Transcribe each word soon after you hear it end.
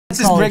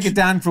just break it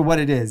down for what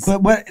it is.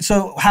 But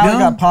so how it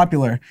got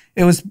popular?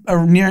 It was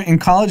in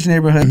college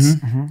neighborhoods,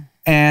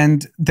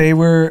 and they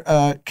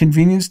were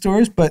convenience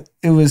stores, but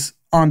it was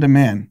on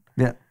demand.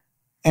 Yeah,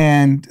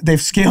 and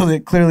they've scaled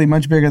it clearly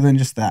much bigger than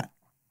just that.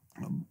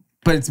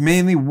 But it's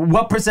mainly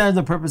what percent of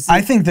the purpose?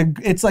 I think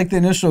it's like the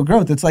initial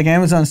growth. It's like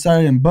Amazon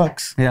started in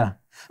books. Yeah.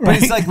 But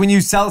it's like when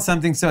you sell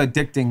something so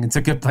addicting, it's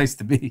a good place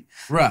to be.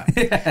 Right.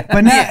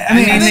 But now, I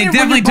mean, they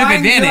definitely took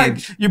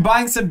advantage. You're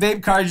buying some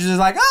vape cartridges,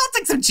 like, oh, I'll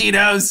take some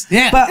Cheetos.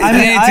 Yeah. But I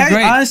mean,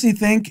 I honestly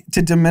think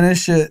to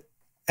diminish it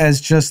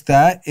as just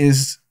that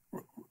is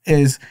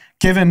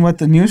given what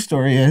the news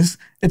story is,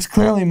 it's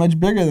clearly much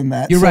bigger than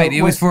that. You're right.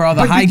 It was for all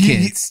the high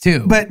kids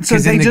too. But so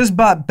they just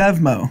bought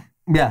Bevmo.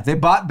 Yeah, they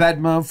bought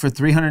Bevmo for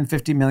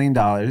 $350 million.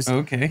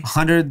 Okay.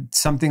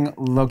 100-something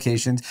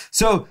locations.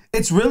 So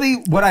it's really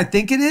what I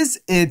think it is.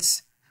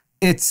 It's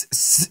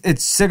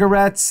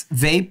cigarettes,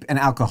 vape, and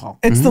alcohol.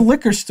 It's the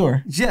liquor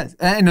store. Yes,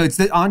 I know it's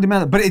the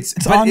on-demand, but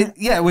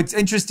yeah. What's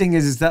interesting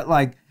is that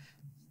like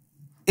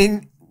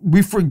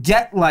we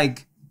forget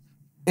like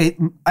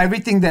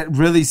everything that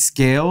really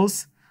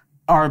scales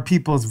are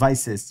people's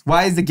vices.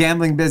 Why is the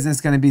gambling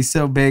business going to be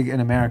so big in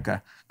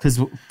America? Because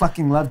we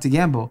fucking love to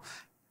gamble.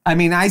 I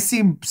mean, I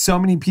see so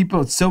many people.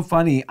 It's so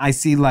funny. I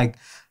see like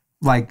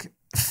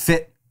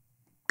fit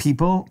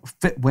people,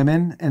 fit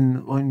women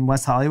in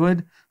West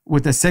Hollywood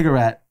with a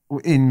cigarette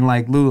in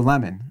like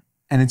Lululemon.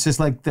 And it's just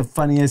like the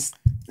funniest.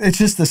 It's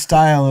just the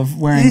style of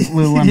wearing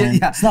Lululemon.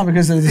 Yeah. It's not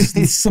because it's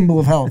the symbol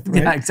of health,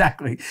 right? Yeah,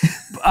 exactly.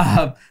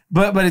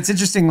 But it's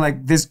interesting,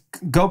 like this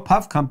Go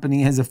Puff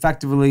company has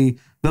effectively,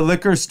 the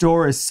liquor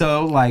store is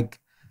so like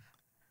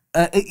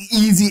an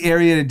easy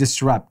area to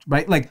disrupt,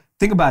 right? Like,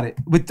 think about it.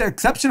 With the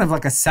exception of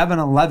like a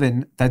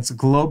 7-Eleven that's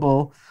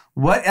global,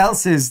 what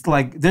else is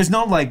like, there's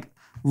no like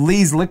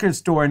Lee's liquor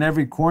store in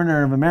every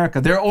corner of America.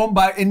 They're owned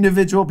by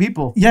individual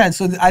people. Yeah,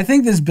 so I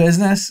think this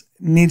business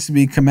needs to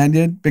be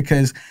commended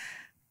because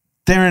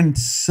they're in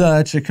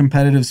such a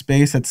competitive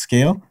space at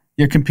scale.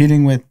 You're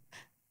competing with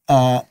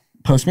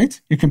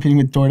Postmates. You're competing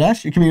with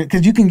DoorDash. You're competing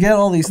because you can get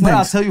all these things. But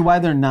I'll tell you why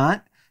they're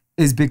not.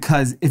 Is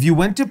because if you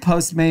went to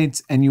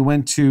Postmates and you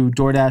went to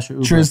DoorDash or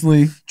Uber,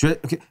 Drizzly.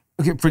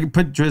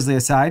 Put Drizzly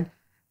aside.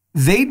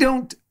 I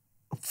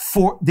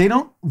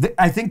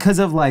think because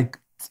of like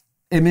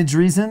image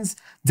reasons,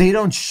 they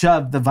don't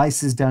shove the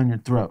vices down your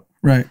throat.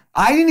 Right.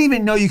 I didn't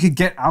even know you could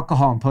get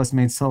alcohol in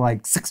Postmates till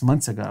like 6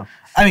 months ago.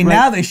 I mean,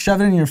 now they shove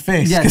it in your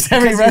face because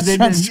every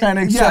restaurant's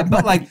trying to shove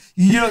but like,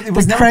 you know, it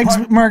was the Craig's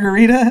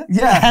Margarita.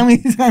 Yeah. How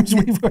many times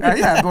we've ordered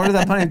yeah, I've ordered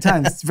that plenty of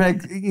times.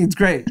 It's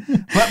great.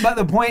 But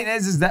the point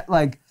is that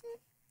like,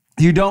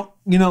 you don't,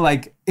 you know,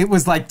 like it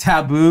was like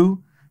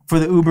taboo for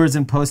the Ubers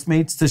and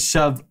Postmates to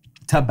shove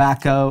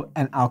tobacco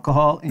and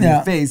alcohol in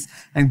your face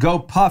and Go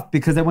Puff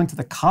because they went to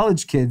the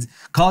college kids.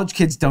 College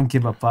kids don't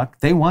give a fuck.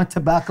 They want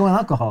tobacco and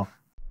alcohol.